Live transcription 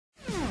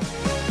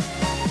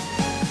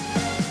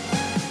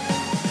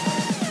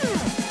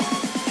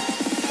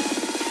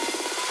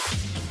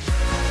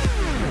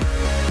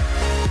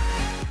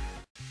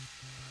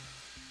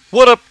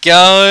What up,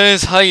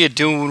 guys? How you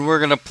doing? We're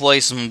gonna play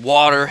some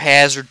Water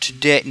Hazard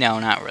today. No,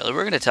 not really.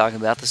 We're gonna talk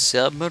about the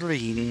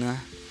submarine.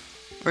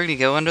 We're gonna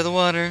go under the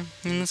water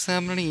in the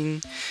submarine.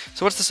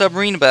 So what's the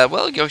submarine about?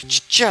 Well, it goes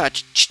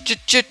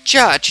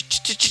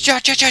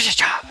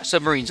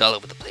submarines all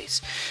over the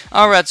place.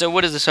 All right. So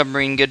what is the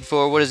submarine good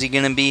for? What is he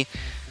gonna be?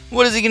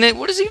 What is he gonna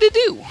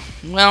do?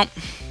 Well,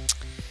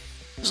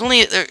 there's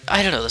only,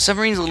 I don't know, the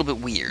submarine's a little bit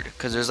weird,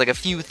 because there's like a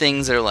few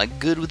things that are like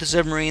good with the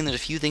submarine,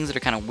 there's a few things that are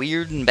kind of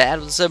weird and bad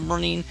with the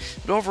submarine,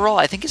 but overall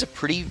I think it's a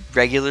pretty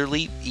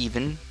regularly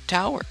even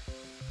tower.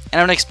 And I'm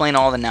going to explain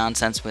all the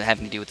nonsense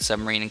having to do with the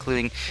submarine,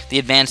 including the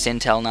advanced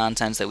intel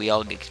nonsense that we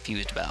all get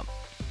confused about.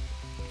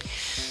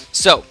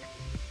 So,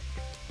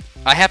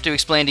 I have to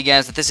explain to you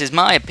guys that this is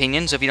my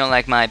opinion, so if you don't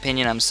like my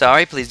opinion, I'm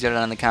sorry, please go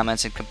down in the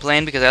comments and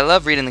complain, because I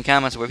love reading the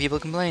comments where people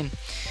complain.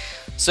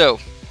 So,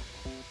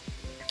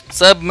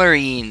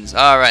 submarines.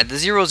 Alright, the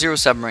 00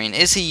 submarine.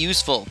 Is he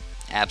useful?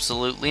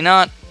 Absolutely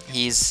not.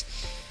 He's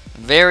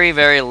very,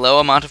 very low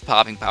amount of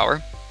popping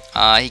power.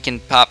 He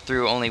can pop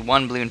through only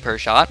one balloon per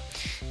shot,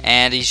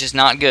 and he's just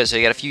not good. So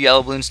you got a few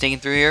yellow balloons sneaking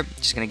through here,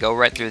 just going to go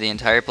right through the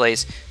entire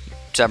place.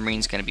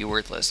 Submarine's going to be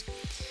worthless.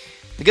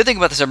 The good thing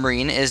about the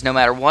submarine is no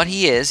matter what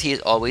he is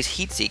always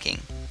heat-seeking.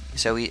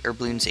 Or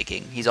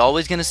balloon-seeking. He's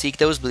always going to seek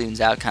those balloons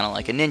out, kind of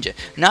like a ninja.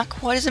 Not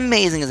quite as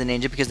amazing as a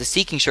ninja, because the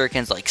seeking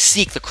shurikens like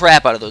seek the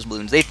crap out of those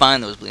balloons. They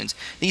find those balloons.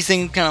 These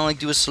things kind of like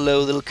do a slow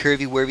little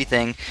curvy-wurvy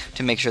thing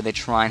to make sure they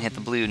try and hit the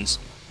balloons.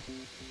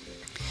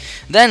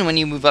 Then when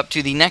you move up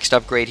to the next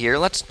upgrade here,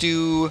 let's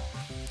do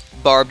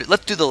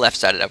the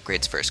left-sided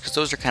upgrades first, because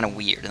those are kind of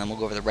weird, and then we'll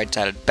go over the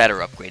right-sided better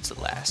upgrades at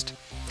last.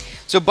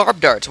 So barbed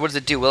darts, what does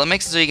it do? Well, it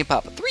makes it so you can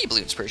pop 3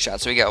 balloons per shot.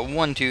 So we got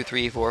 1, 2,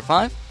 3, 4,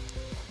 5.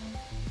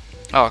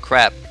 Oh,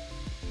 crap.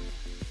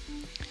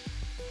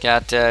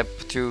 Got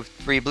through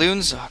 3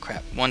 balloons. Oh,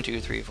 crap. 1, 2,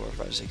 3, 4,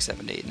 5, 6,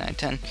 7, 8, 9,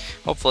 10.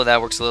 Hopefully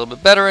that works a little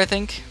bit better, I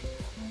think.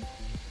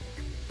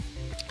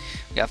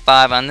 We got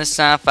 5 on this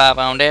side, 5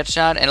 on that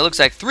side, and it looks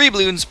like 3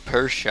 balloons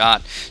per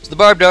shot. So the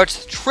barbed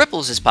darts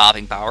triples his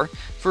popping power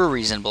for a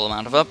reasonable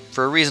amount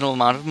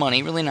of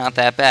money. Really not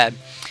that bad.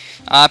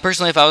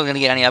 Personally, if I was going to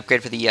get any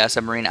upgrade for the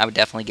submarine, I would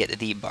definitely get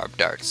the barbed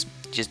darts.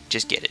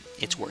 Just get it.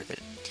 It's worth it.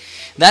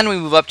 Then we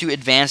move up to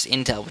Advanced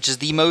Intel, which is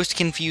the most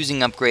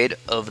confusing upgrade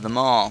of them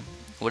all.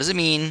 What does it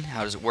mean?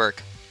 How does it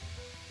work?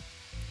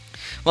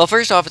 Well,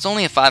 first off, it's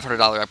only a $500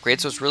 upgrade,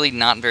 so it's really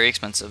not very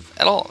expensive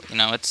at all. You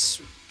know,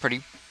 it's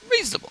pretty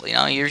reasonable. You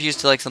know, you're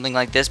used to like something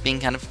like this being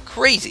kind of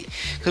crazy.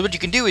 Because what you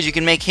can do is you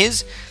can make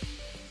his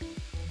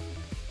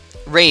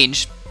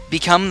range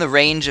become the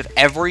range of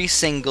every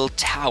single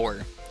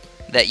tower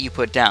that you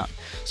put down.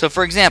 So,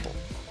 for example,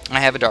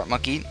 I have a dart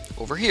monkey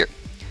over here.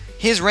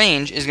 His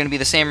range is going to be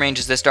the same range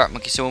as this dart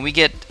monkey. So when we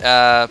get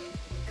a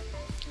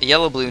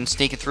yellow balloon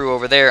sneaking through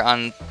over there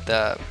on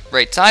the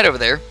right side over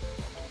there,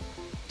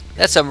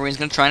 that submarine's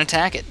going to try and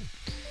attack it.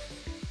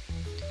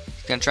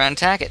 He's going to try and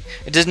attack it.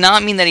 It does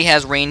not mean that he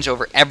has range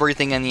over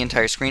everything on the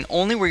entire screen,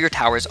 only where your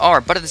towers are.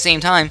 But at the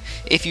same time,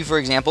 if you, for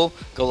example,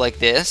 go like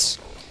this,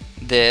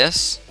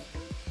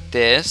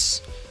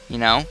 you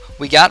know,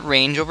 we got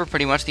range over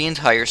pretty much the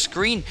entire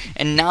screen.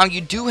 And now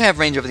you do have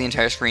range over the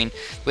entire screen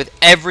with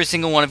every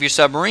single one of your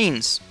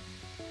submarines.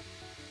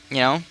 You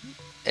know,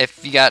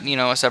 if you got, you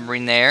know, a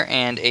submarine there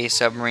and a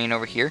submarine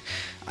over here,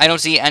 I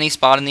don't see any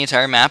spot in the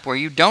entire map where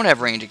you don't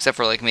have range, except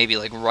for like maybe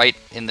like right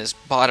in this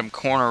bottom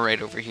corner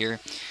right over here.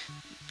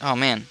 Oh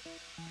man.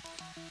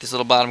 This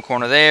little bottom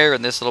corner there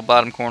and this little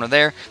bottom corner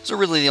there. Those are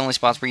really the only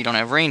spots where you don't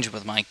have range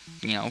with my,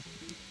 you know,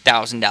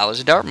 $1,000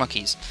 of dart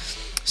monkeys.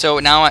 So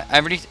now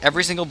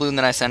every single balloon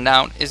that I send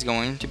out is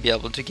going to be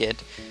able to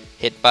get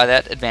hit by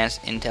that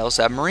Advanced Intel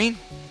submarine.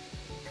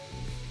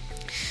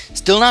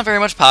 Still not very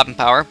much popping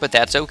power, but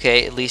that's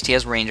okay. At least he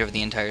has range over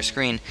the entire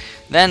screen.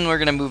 Then we're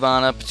going to move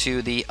on up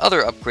to the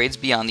other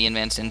upgrades beyond the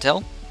Advanced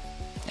Intel.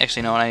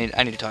 Actually, no,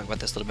 I need to talk about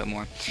this a little bit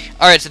more.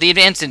 Alright, so the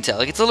Advanced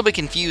Intel. It gets a little bit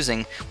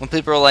confusing when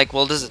people are like,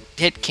 well, does it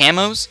hit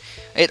camos?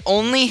 It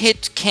only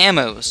hits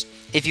camos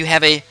if you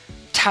have a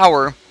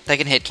tower that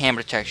can hit camo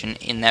detection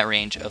in that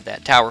range of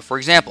that tower. For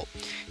example,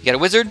 you got a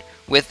wizard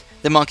with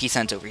the monkey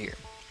sense over here.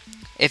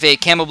 If a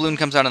camo balloon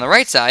comes out on the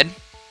right side,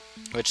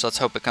 which let's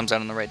hope it comes out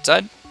on the right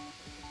side,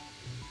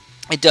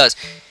 it does.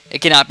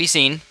 It cannot be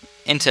seen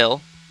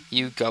until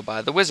you go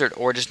by the wizard,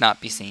 or just not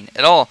be seen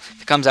at all.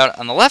 If it comes out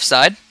on the left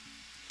side,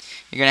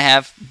 you're going to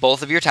have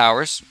both of your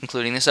towers,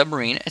 including the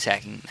submarine,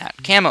 attacking that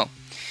camo.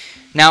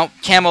 Now,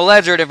 camo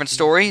leads are a different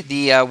story.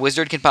 The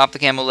wizard can pop the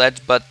camo leads,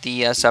 but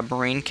the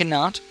submarine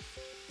cannot.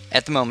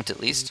 At the moment, at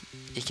least.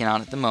 You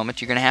cannot at the moment.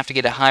 You're going to have to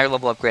get a higher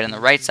level upgrade on the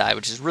right side,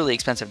 which is really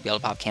expensive to be able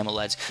to pop camo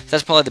leads. So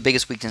that's probably the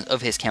biggest weakness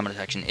of his camo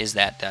detection, is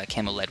that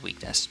camo lead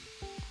weakness.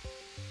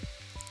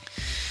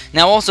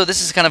 Now also,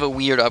 this is kind of a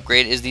weird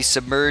upgrade, is the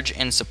Submerge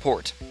and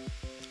Support.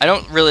 I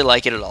don't really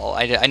like it at all.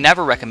 I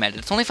never recommend it.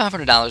 It's only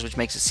 $500, which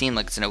makes it seem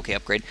like it's an okay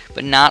upgrade,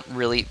 but not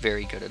really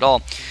very good at all.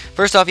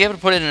 First off, you have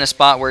to put it in a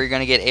spot where you're going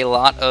to get a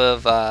lot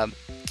of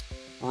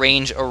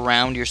range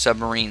around your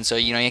submarine. So,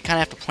 you know, you kind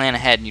of have to plan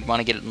ahead, and you'd want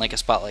to get it in like a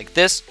spot like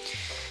this.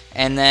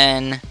 And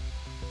then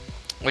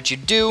what you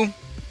do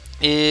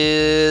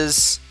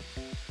is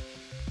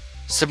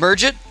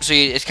submerge it. So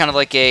it's kind of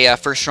like a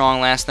first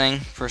strong, last thing.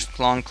 First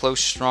long, close,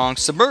 strong,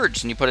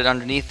 submerge. And you put it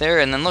underneath there,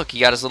 and then look, you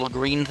got his little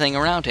green thing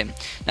around him.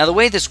 Now the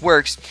way this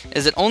works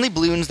is that only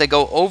balloons that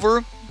go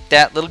over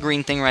that little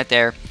green thing right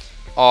there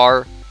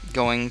are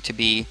going to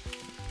be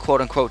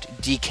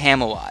quote-unquote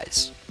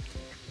decamoized.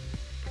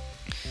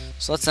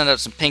 So let's send out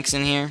some pinks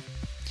in here.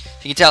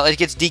 So you can tell it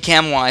gets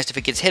decamoized if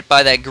it gets hit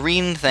by that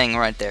green thing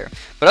right there.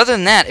 But other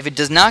than that, if it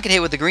does not get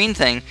hit with the green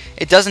thing,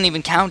 it doesn't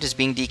even count as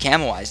being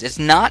decamoized. It's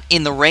not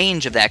in the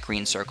range of that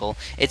green circle.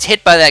 It's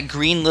hit by that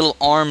green little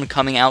arm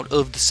coming out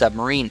of the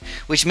submarine,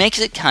 which makes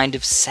it kind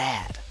of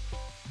sad.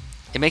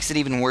 It makes it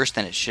even worse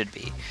than it should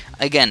be.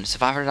 Again, it's a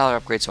 $500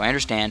 upgrade, so I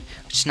understand,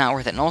 but it's not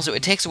worth it. And also,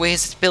 it takes away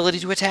his ability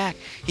to attack.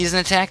 He doesn't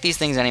attack these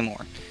things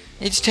anymore.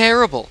 It's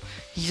terrible.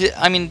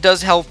 I mean, it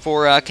does help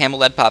for Camel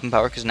Lead popping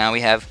power, because now we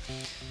have...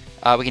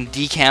 we can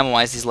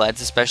decamoize these leads,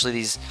 especially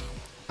these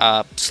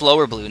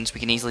slower balloons. We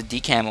can easily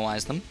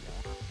decamoize them.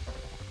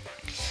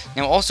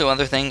 Now, also,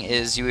 another thing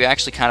is you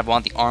actually kind of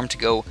want the arm to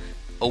go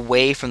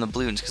away from the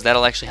balloons, because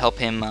that'll actually help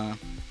him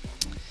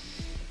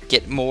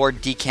get more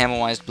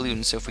decamoized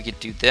balloons. So if we could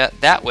do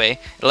that way,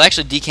 it'll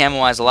actually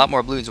decamoize a lot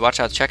more balloons.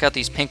 Watch out. Check out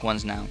these pink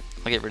ones now.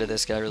 I'll get rid of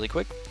this guy really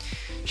quick.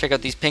 Check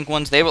out these pink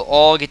ones. They will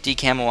all get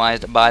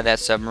decamoized by that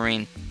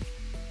submarine.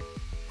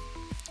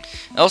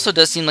 It also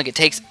does seem like it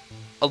takes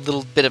a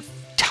little bit of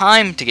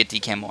time to get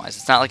decamoized.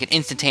 It's not like an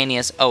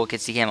instantaneous, oh, it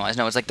gets decamoized.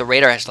 No, it's like the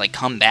radar has to like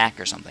come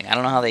back or something. I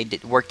don't know how they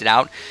worked it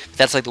out, but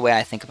that's like the way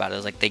I think about it.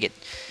 It's like it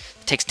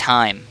takes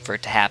time for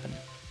it to happen.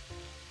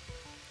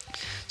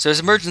 So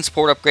submerge and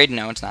support upgrade,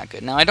 no, it's not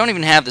good. Now I don't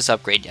even have this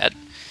upgrade yet,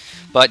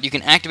 but you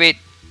can activate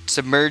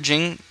submerge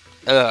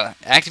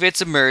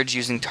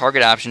using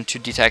target option to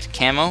detect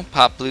camo,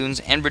 pop balloons,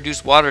 and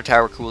reduce water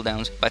tower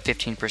cooldowns by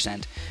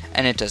 15%,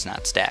 and it does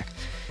not stack.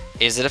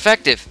 Is it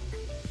effective?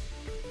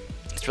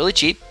 It's really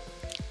cheap,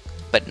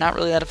 but not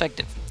really that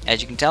effective.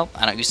 As you can tell,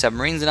 I don't use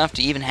submarines enough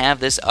to even have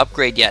this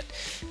upgrade yet.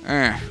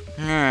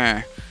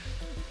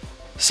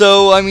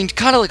 So, I mean,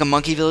 kind of like a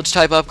Monkey Village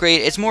type upgrade.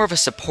 It's more of a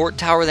support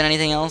tower than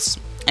anything else.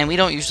 And we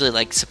don't usually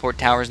like support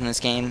towers in this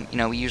game. You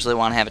know, we usually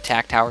want to have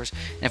attack towers.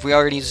 And if we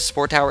already use a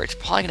support tower, it's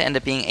probably going to end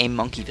up being a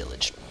Monkey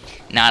Village,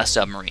 not a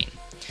submarine.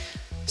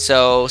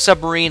 So,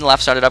 submarine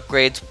left-sided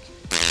upgrades,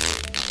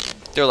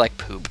 they're like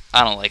poop.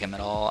 I don't like them at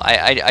all.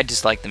 I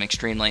dislike them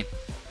extremely.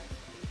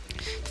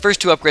 The first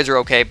two upgrades are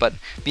okay, but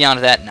beyond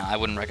that, no, I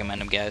wouldn't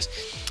recommend them, guys.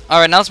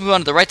 Alright, now let's move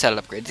on to the right-sided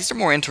upgrades. These are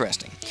more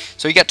interesting.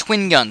 So you got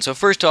twin guns. So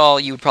first of all,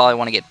 you would probably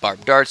want to get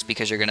barbed darts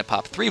because you're going to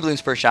pop 3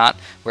 balloons per shot,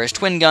 whereas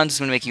twin guns is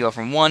going to make you go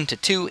from 1 to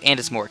 2, and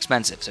it's more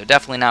expensive. So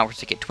definitely not worth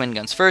to get twin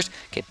guns first,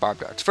 get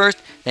barbed darts first,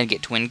 then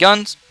get twin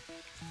guns.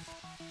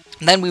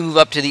 Then we move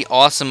up to the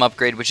awesome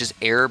upgrade, which is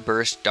air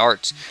burst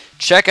darts.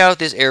 Check out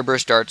this air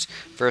burst darts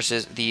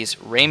versus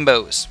these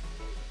rainbows.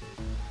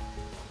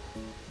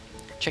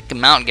 Check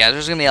them out, guys.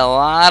 There's going to be a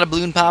lot of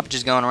balloon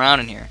poppages going around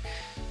in here.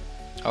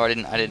 Oh, I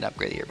didn't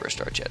upgrade the airburst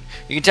darts yet.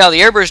 You can tell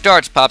the airburst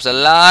darts pops a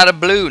lot of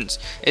balloons.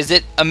 Is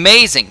it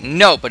amazing?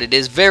 No, but it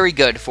is very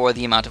good for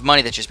the amount of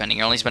money that you're spending.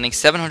 You're only spending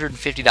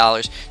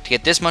 $750 to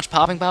get this much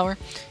popping power.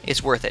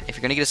 It's worth it. If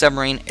you're going to get a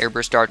submarine,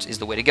 airburst darts is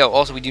the way to go.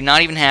 Also, we do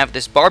not even have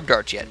this barbed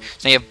darts yet.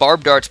 So you have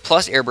barbed darts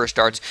plus airburst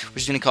darts,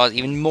 which is going to cause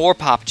even more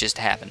poppages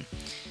to happen.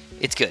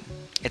 It's good.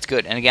 It's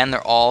good. And again,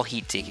 they're all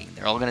heat-seeking.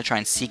 They're all going to try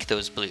and seek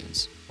those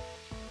balloons.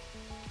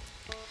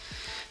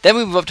 Then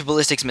we move up to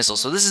ballistics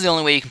missiles. So this is the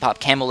only way you can pop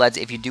camo leads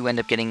if you do end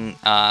up getting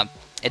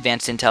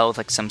advanced intel with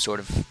like some sort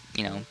of,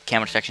 you know,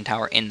 camo detection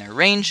tower in their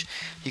range.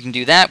 You can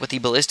do that with the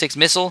ballistics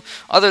missile.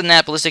 Other than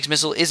that, ballistics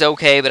missile is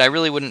okay, but I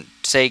really wouldn't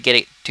say get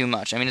it too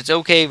much. I mean, it's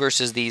okay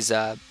versus these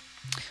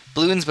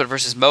balloons, but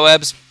versus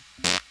Moabs,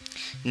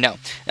 no.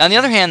 Now, on the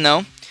other hand,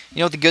 though, you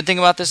know what the good thing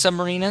about this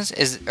submarine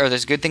is or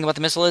this good thing about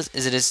the missile is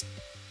it is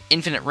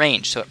infinite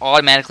range, so it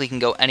automatically can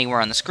go anywhere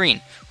on the screen,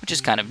 which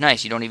is kind of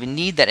nice. You don't even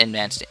need that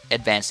advanced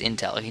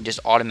intel. You can just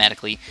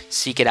automatically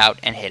seek it out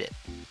and hit it.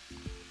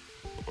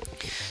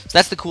 So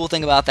that's the cool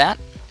thing about that.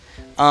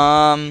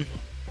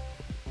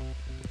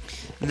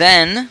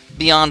 Then,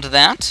 beyond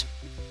that,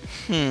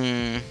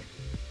 we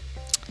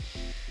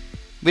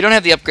don't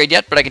have the upgrade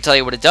yet, but I can tell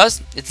you what it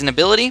does. It's an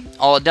ability.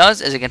 All it does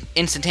is it can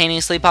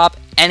instantaneously pop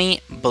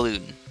any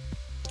balloon.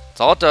 That's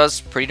all it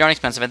does. Pretty darn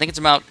expensive. I think it's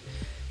about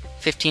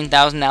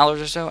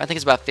 $15,000 or so. I think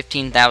it's about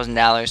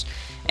 $15,000.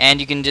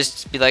 And you can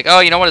just be like, oh,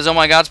 you know what? His Oh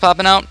My God's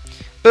popping out.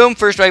 Boom,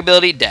 first strike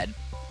ability, dead.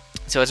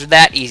 So it's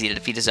that easy to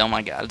defeat his Oh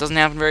My God. It doesn't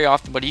happen very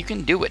often, but you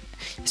can do it.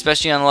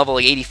 Especially on level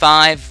like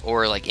 85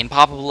 or like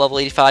impoppable level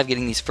 85,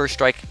 getting these first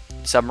strike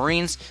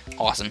submarines.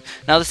 Awesome.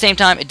 Now at the same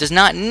time, it does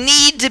not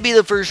need to be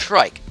the first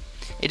strike.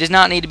 It does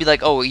not need to be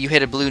like, oh, you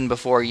hit a balloon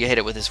before you hit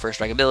it with his first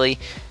strike ability.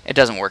 It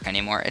doesn't work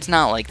anymore. It's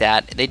not like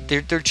that.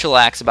 They're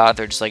chillax about it.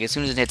 They're just like, as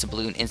soon as it hits a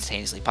balloon,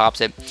 instantaneously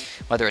pops it.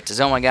 Whether it's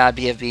a Oh My God,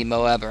 BFB,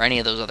 Moab, or any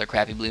of those other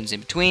crappy balloons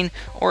in between,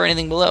 or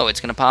anything below, it's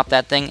going to pop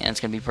that thing, and it's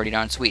going to be pretty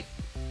darn sweet.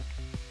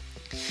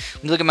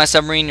 When you look at my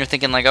submarine, you're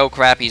thinking like, oh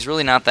crap, he's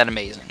really not that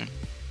amazing.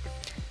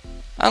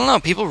 I don't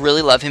know, people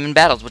really love him in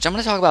battles, which I'm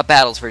going to talk about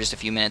battles for just a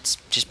few minutes,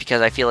 just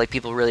because I feel like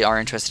people really are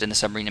interested in the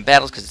submarine in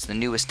battles because it's the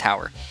newest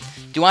tower.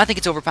 Do I think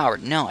it's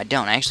overpowered? No, I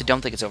don't. I actually don't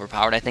think it's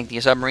overpowered. I think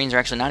the submarines are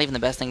actually not even the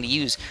best thing to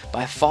use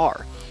by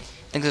far.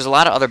 I think there's a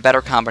lot of other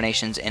better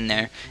combinations in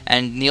there,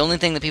 and the only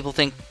thing that people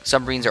think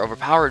submarines are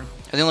overpowered,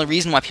 or the only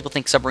reason why people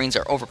think submarines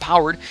are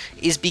overpowered,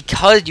 is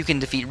because you can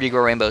defeat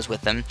regrow rainbows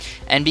with them,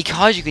 and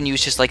because you can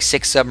use just like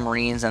 6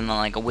 submarines and then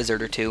like a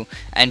wizard or 2,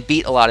 and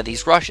beat a lot of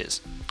these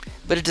rushes.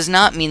 But it does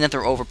not mean that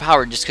they're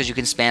overpowered just because you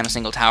can spam a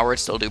single tower and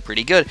still do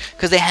pretty good,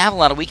 because they have a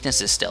lot of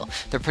weaknesses still.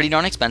 They're pretty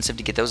darn expensive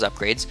to get those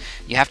upgrades.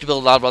 You have to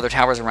build a lot of other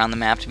towers around the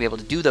map to be able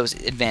to do those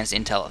advanced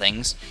intel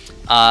things.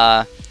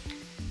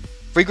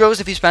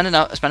 Regrows, if you spend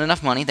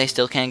enough money, they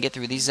still can get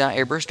through these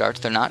airburst darts.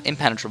 They're not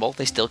impenetrable.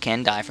 They still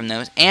can die from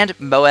those. And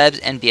Moabs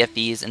and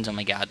BFBs and oh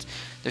my god,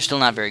 they're still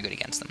not very good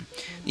against them.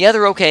 Yeah,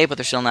 they're okay, but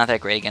they're still not that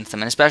great against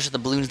them. And especially the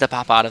balloons that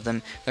pop out of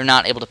them, they're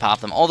not able to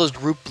pop them. All those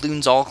group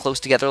balloons all close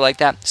together like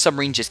that,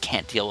 submarine just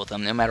can't deal with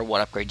them no matter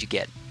what upgrade you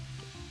get.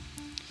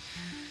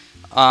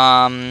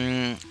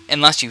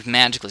 Unless you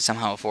magically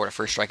somehow afford a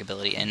first strike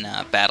ability in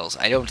battles.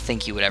 I don't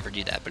think you would ever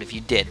do that, but if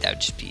you did,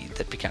 that'd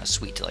be kind of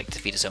sweet to like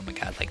defeat a oh my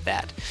god like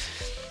that.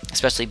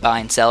 Especially buy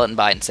and sell it and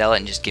buy and sell it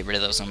and just get rid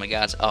of those oh my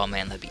gods. Oh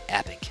man, that'd be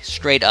epic.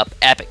 Straight up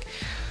epic.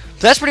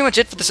 So that's pretty much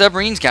it for the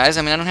submarines, guys.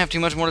 I mean, I don't have too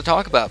much more to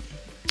talk about.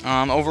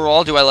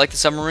 Overall, do I like the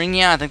submarine?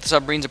 Yeah, I think the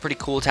submarine's a pretty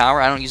cool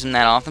tower. I don't use him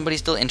that often, but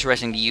he's still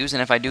interesting to use,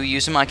 and if I do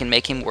use him, I can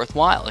make him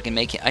worthwhile. I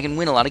can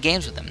win a lot of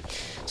games with him.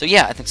 So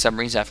yeah, I think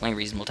submarine's definitely a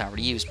reasonable tower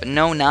to use, but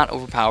no, not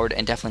overpowered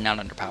and definitely not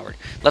underpowered.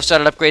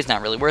 Left-sided upgrade's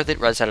not really worth it.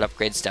 Right-sided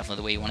upgrade's definitely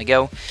the way you want to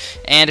go.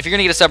 And if you're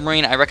gonna get a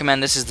submarine, I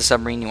recommend this is the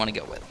submarine you want to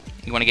go with.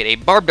 You want to get a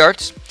barbed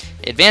darts,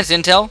 advanced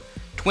intel,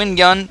 twin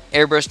gun,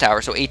 airburst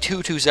tower. So a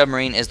 2-2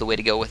 submarine is the way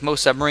to go with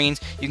most submarines.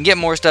 You can get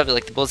more stuff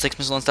like the bullet 6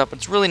 missile and stuff, but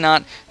it's really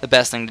not the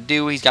best thing to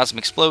do. He's got some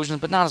explosions,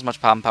 but not as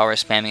much pop and power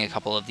as spamming a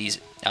couple of these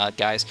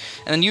guys.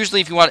 And then usually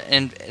if you want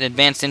an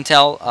advanced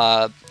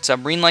intel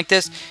submarine like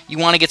this, you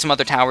want to get some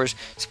other towers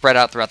spread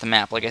out throughout the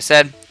map. Like I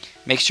said,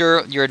 make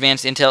sure your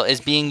advanced intel is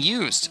being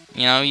used.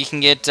 You know, you can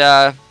get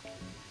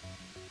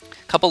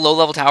couple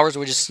low-level towers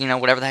or just, you know,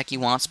 whatever the heck you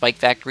want, spike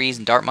factories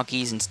and dart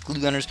monkeys and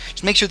glue gunners.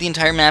 Just make sure the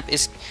entire map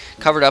is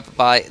covered up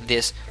by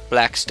this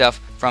black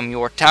stuff from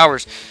your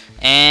towers.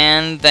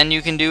 And then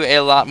you can do a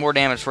lot more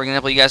damage. For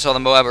example, you guys saw the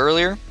Moab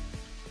earlier.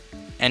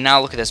 And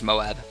now look at this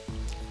Moab.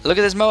 Look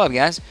at this Moab,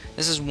 guys.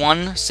 This is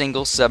one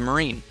single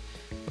submarine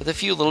with a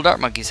few little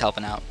dart monkeys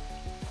helping out.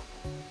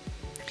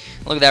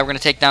 Look at that, we're going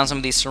to take down some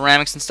of these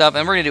ceramics and stuff,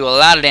 and we're going to do a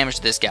lot of damage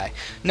to this guy.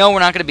 No, we're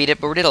not going to beat it,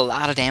 but we did a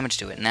lot of damage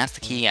to it, and that's the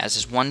key, guys.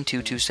 This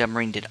 1-2-2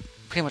 submarine did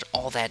pretty much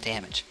all that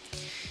damage.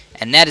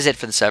 And that is it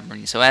for the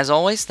submarine. So as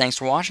always, thanks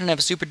for watching, and have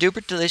a super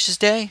duper delicious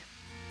day.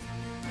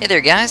 Hey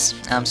there guys,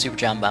 I'm Super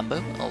John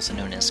Bumbo, also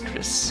known as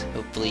Chris.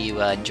 Hopefully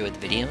you enjoyed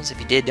the videos.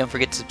 If you did, don't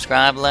forget to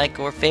subscribe, like,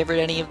 or favorite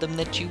any of them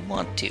that you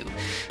want to.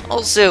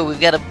 Also,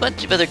 we've got a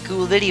bunch of other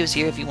cool videos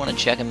here if you want to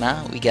check them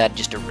out. We got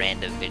just a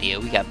random video,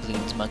 we got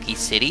Bloons Monkey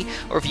City,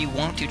 or if you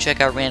want to check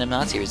out random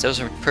not series,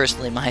 those are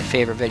personally my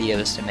favorite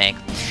videos to make.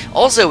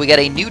 Also, we got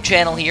a new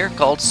channel here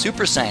called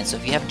Super Science, so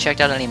if you haven't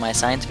checked out any of my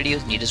science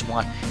videos and you just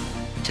want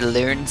to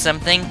learn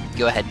something,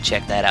 go ahead and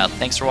check that out.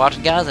 Thanks for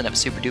watching guys, and have a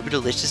super duper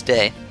delicious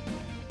day.